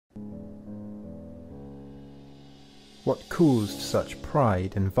What caused such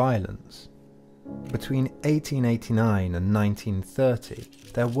pride in violence? Between 1889 and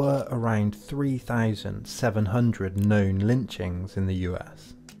 1930, there were around 3,700 known lynchings in the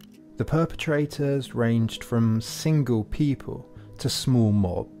US. The perpetrators ranged from single people to small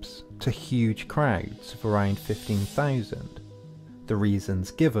mobs to huge crowds of around 15,000. The reasons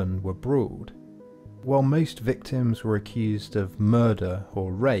given were broad. While most victims were accused of murder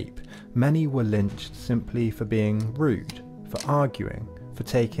or rape, many were lynched simply for being rude, for arguing, for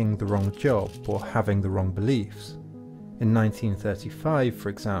taking the wrong job or having the wrong beliefs. In 1935, for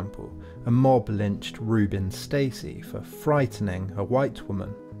example, a mob lynched Reuben Stacy for frightening a white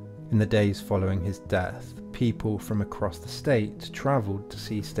woman. In the days following his death, people from across the state travelled to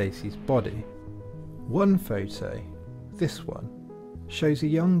see Stacy's body. One photo, this one, shows a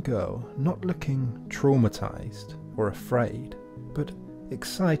young girl not looking traumatised or afraid, but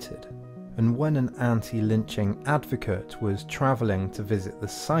excited. And when an anti-lynching advocate was travelling to visit the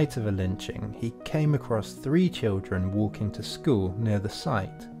site of a lynching, he came across 3 children walking to school near the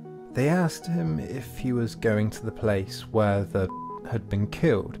site. They asked him if he was going to the place where the had been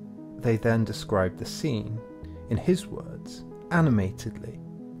killed. They then described the scene, in his words, animatedly,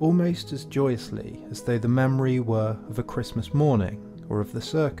 almost as joyously as though the memory were of a Christmas morning or of the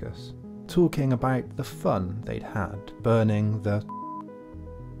circus, talking about the fun they'd had burning the...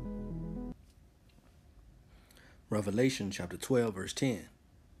 Revelation chapter 12 verse 10.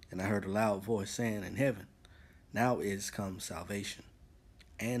 And I heard a loud voice saying in heaven, now is come salvation,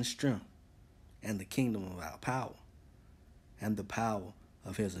 and strength, and the kingdom of our power, and the power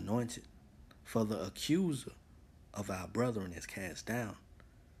of his anointed. For the accuser of our brethren is cast down,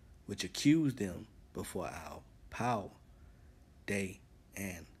 which accused them before our power, day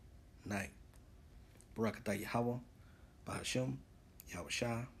and night. Barakatah YAHAWAH, BaHa,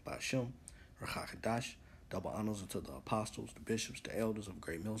 YAHAWASHI, BaHa, RAWCHAA. Double honors unto the apostles, the bishops, the elders of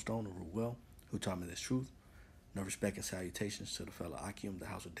Great Millstone, who rule well, who taught me this truth. No respect and salutations to the fellow Akim, the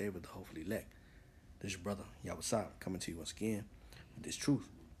house of David, the hopefully elect. This is your brother, YAHAWASHI, coming to you once again with this truth.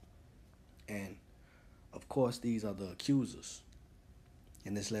 And, of course, these are the accusers.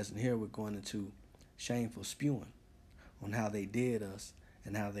 In this lesson here, we're going into shameful spewing on how they did us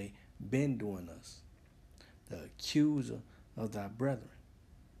and how they been doing us. The accuser of thy brethren.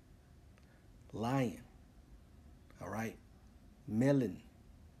 Lying. All right? Milling.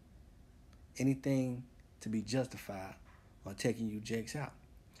 Anything to be justified on taking you jakes out.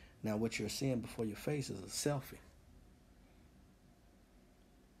 Now, what you're seeing before your face is a selfie.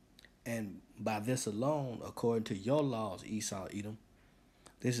 And by this alone, according to your laws, Esau, Edom,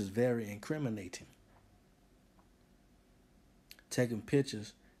 this is very incriminating. Taking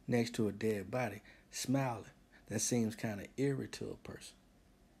pictures next to a dead body, smiling, that seems kind of eerie to a person.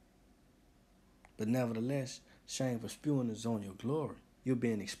 But nevertheless, shameful spewing is on your glory. You're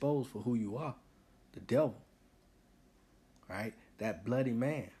being exposed for who you are, the devil, right? That bloody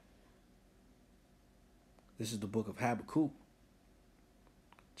man. This is the book of Habakkuk,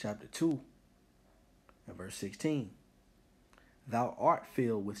 chapter 2, and verse 16. Thou art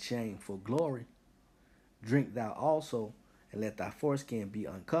filled with shame for glory. Drink thou also, and let thy foreskin be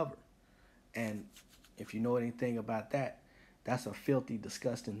uncovered. And if you know anything about that, that's a filthy,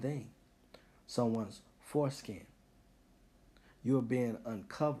 disgusting thing. Someone's foreskin. You're being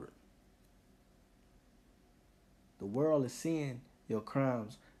uncovered. The world is seeing your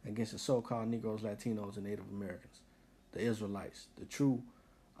crimes against the so-called Negroes, Latinos, and Native Americans, the Israelites, the true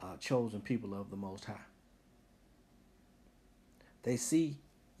chosen people of the Most High. They see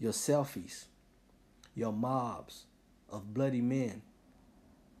your selfies, your mobs of bloody men.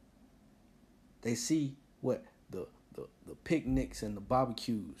 They see what the picnics and the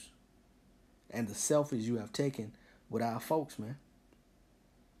barbecues and the selfies you have taken with our folks, man.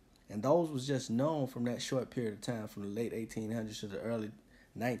 And those was just known from that short period of time, from the late 1800s to the early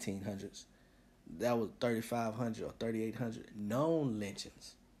 1900s. That was 3,500 or 3,800 known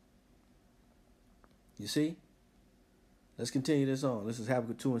lynchings. You see? Let's continue this on. This is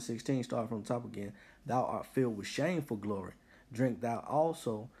Habakkuk 2 and 16, starting from the top again. Thou art filled with shameful glory. Drink thou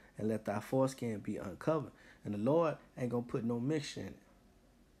also, and let thy foreskin be uncovered. And the Lord ain't going to put no mixture in it.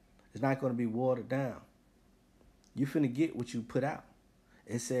 It's not going to be watered down. You finna get what you put out.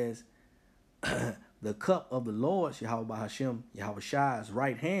 It says, the cup of the Lord, YAHAWASHI's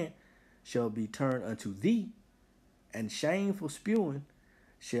right hand, shall be turned unto thee, and shameful spewing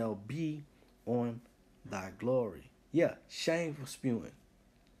shall be on thy glory. Yeah, shameful spewing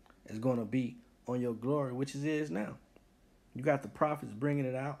is going to be on your glory, which it is now. You got the prophets bringing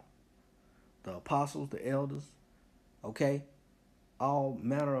it out, the apostles, the elders, okay? All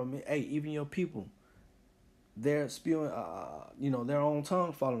manner of men. Hey, even your people they're spewing, their own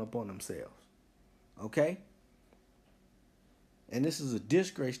tongue falling upon themselves. Okay? And this is a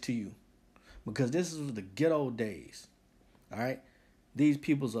disgrace to you, because this is the ghetto days. All right? These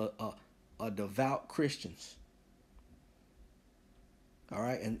peoples are devout Christians. All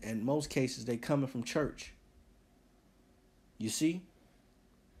right? And in most cases, they coming from church. You see?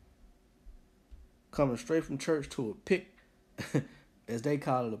 Coming straight from church to a as they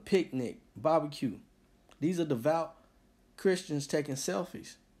call it, a picnic, barbecue. These are devout Christians taking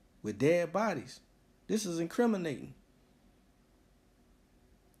selfies with dead bodies. This is incriminating.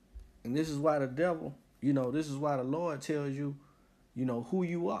 And this is why the devil, this is why the Lord tells you, who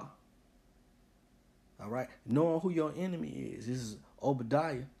you are. All right? Knowing who your enemy is. This is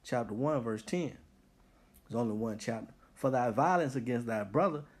Obadiah chapter 1, verse 10. There's only one chapter. For thy violence against thy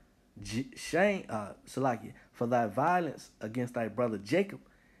brother, for thy violence against thy brother Jacob,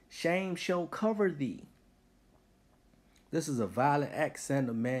 shame shall cover thee. This is a violent act, send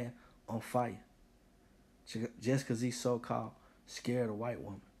a man on fire. Just because he's so-called scared a white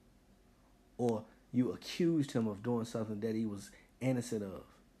woman. Or you accused him of doing something that he was innocent of.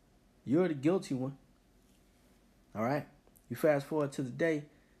 You're the guilty one. All right? You fast forward to the day,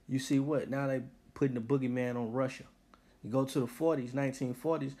 you see what? Now they putting the boogeyman on Russia. You go to the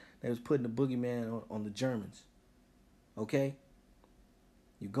 1940s, they was putting the boogeyman on the Germans. Okay?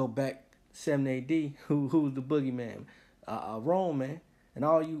 You go back 7 AD, who's the boogeyman? Rome, man. And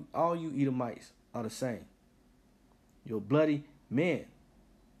all you Edomites are the same. You're bloody men.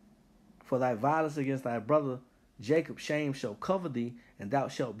 For thy violence against thy brother Jacob, shame shall cover thee, and thou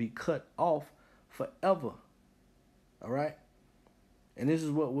shalt be cut off forever. All right? And this is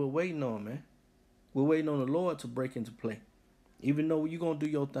what we're waiting on, man. We're waiting on the Lord to break into play. Even though you're going to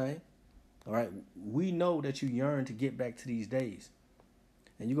do your thing, all right, we know that you yearn to get back to these days.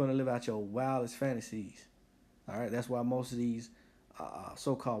 And you're going to live out your wildest fantasies. All right, that's why most of these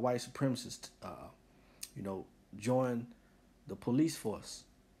so-called white supremacists, join the police force.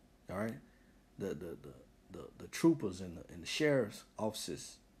 All right, the troopers and the sheriff's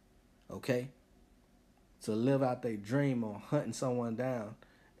offices. Okay, to live out their dream on hunting someone down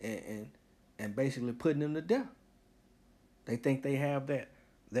and basically putting them to death. They think they have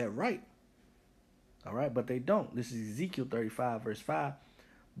that right. All right, but they don't. This is Ezekiel 35, verse 5.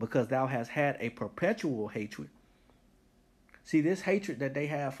 Because thou hast had a perpetual hatred. See, this hatred that they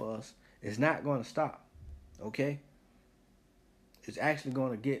have for us is not going to stop. Okay? It's actually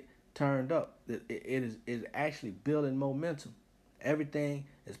going to get turned up. It is actually building momentum. Everything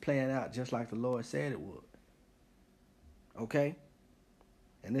is playing out just like the Lord said it would. Okay?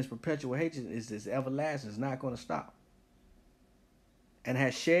 And this perpetual hatred is everlasting. It's not going to stop. And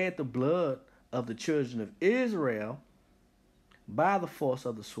has shed the blood of the children of Israel by the force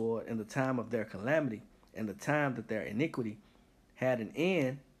of the sword in the time of their calamity, and the time that their iniquity had an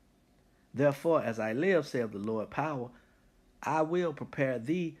end. Therefore, as I live, saith the Lord power, I will prepare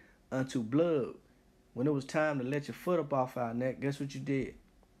thee unto blood. When it was time to let your foot up off our neck, guess what you did?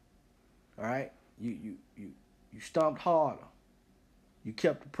 All right? You stomped harder. You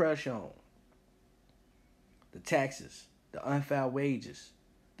kept the pressure on. The taxes, the unfair wages,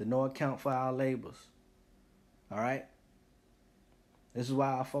 the no account for our labors. All right? This is why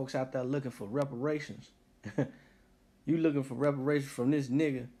our folks out there looking for reparations. You looking for reparations from this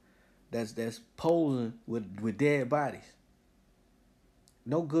nigga that's posing with dead bodies.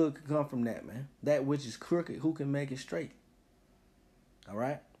 No good can come from that, man. That which is crooked, who can make it straight? All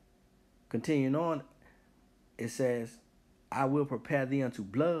right? Continuing on, it says, I will prepare thee unto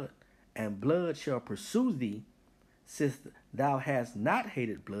blood, and blood shall pursue thee, since thou hast not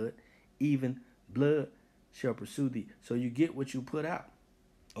hated blood, even blood shall pursue thee. So you get what you put out.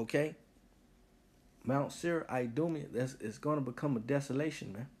 Okay? Mount Seir, Idumea, it's going to become a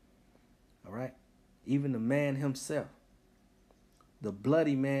desolation, man. All right? Even the man himself. The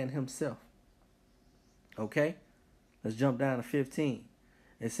bloody man himself. Okay? Let's jump down to 15.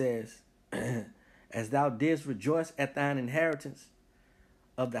 It says, as thou didst rejoice at thine inheritance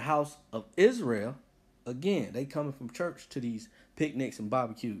of the house of Israel. Again, they coming from church to these picnics and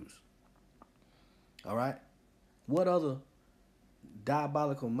barbecues. All right? What other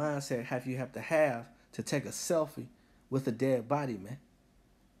diabolical mindset have to have take a selfie with a dead body, man?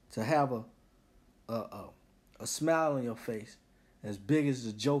 To have a smile on your face as big as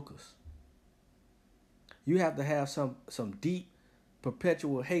the Joker's. You have to have some deep,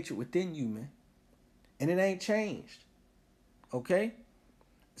 perpetual hatred within you, man. And it ain't changed. Okay? It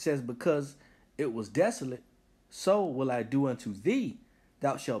says, because it was desolate, so will I do unto thee.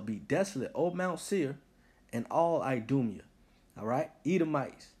 Thou shalt be desolate, O Mount Seir, and all Idumea. All right?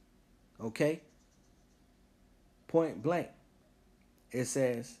 Edomites. Okay? point blank. It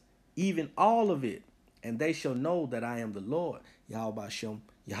says, even all of it, and they shall know that I am the Lord,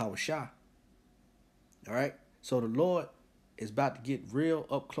 YAHAWASHI. All right? So the Lord is about to get real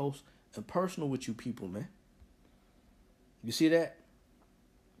up close and personal with you people, man. You see that?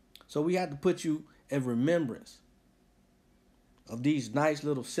 So we have to put you in remembrance of these nice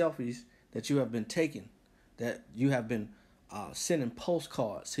little selfies that you have been taking, that you have been sending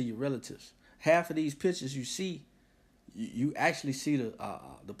postcards to your relatives. Half of these pictures you see, you actually see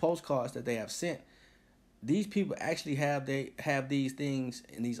the postcards that they have sent. These people actually have these things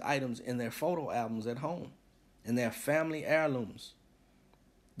and these items in their photo albums at home, in their family heirlooms.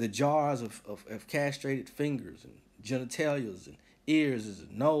 The jars of castrated fingers and genitalias and ears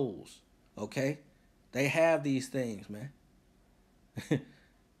and nose. Okay, they have these things, man.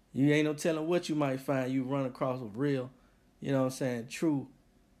 You ain't no telling what you might find. You run across a real, you know what I'm saying, true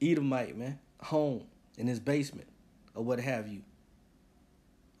Edomite, man, home in his basement or what have you.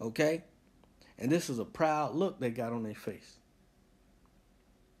 Okay? And this is a proud look they got on their face.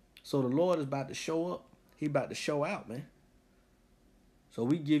 So the Lord is about to show up. He about to show out, man. So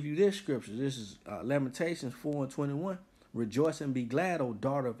we give you this scripture. This is Lamentations 4:21. Rejoice and be glad, O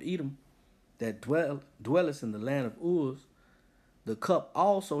daughter of Edom, that dwellest in the land of Uz. The cup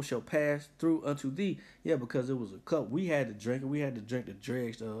also shall pass through unto thee. Yeah, because it was a cup we had to drink, and we had to drink the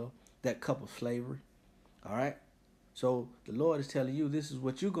dregs of that cup of slavery. All right? So the Lord is telling you this is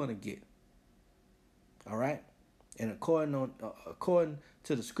what you're going to get. All right? And according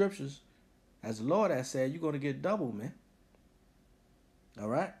to the scriptures, as the Lord has said, you're going to get double, man. All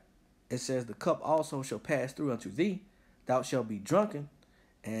right? It says, the cup also shall pass through unto thee. Thou shalt be drunken,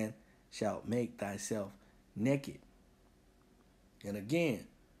 and shalt make thyself naked. And again,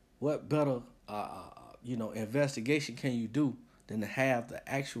 what better, investigation can you do than to have the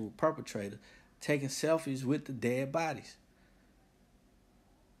actual perpetrator taking selfies with the dead bodies?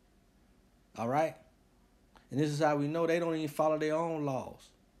 All right? And this is how we know they don't even follow their own laws.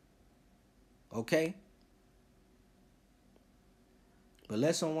 Okay? But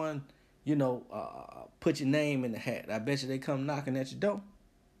let someone, put your name in the hat. I bet you they come knocking at your door.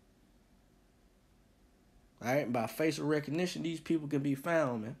 All right? By facial recognition, these people can be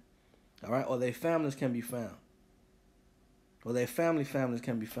found, man. All right? Or their families can be found. Or their families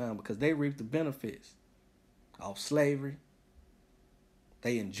can be found because they reap the benefits of slavery.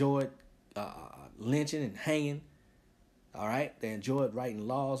 They enjoyed lynching and hanging. All right? They enjoyed writing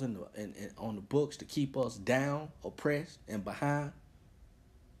laws on the books to keep us down, oppressed, and behind.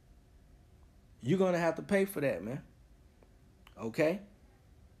 You're going to have to pay for that, man. Okay?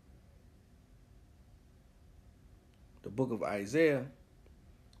 The book of Isaiah,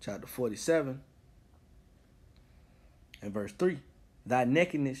 chapter 47, and verse 3. Thy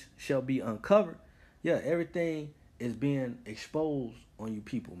nakedness shall be uncovered. Yeah, everything is being exposed on you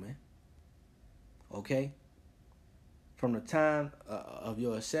people, man. Okay? From the time of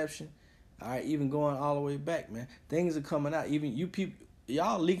your inception, all right, even going all the way back, man. Things are coming out. Even you people,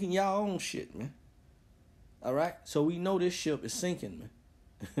 y'all leaking y'all own shit, man. All right? So we know this ship is sinking,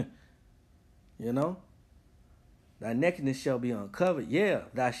 man. You know? Thy nakedness shall be uncovered. Yeah,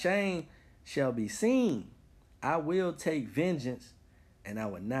 thy shame shall be seen. I will take vengeance, and I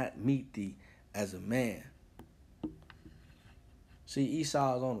will not meet thee as a man. See,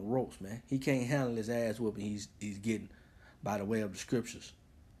 Esau's on the ropes, man. He can't handle his ass whooping he's getting by the way of the scriptures.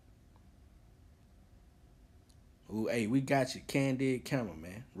 Ooh, hey, we got you, candid camera,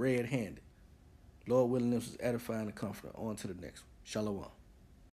 man. Red-handed. Lord willing, this was edifying and comforting. On to the next one. Shalom.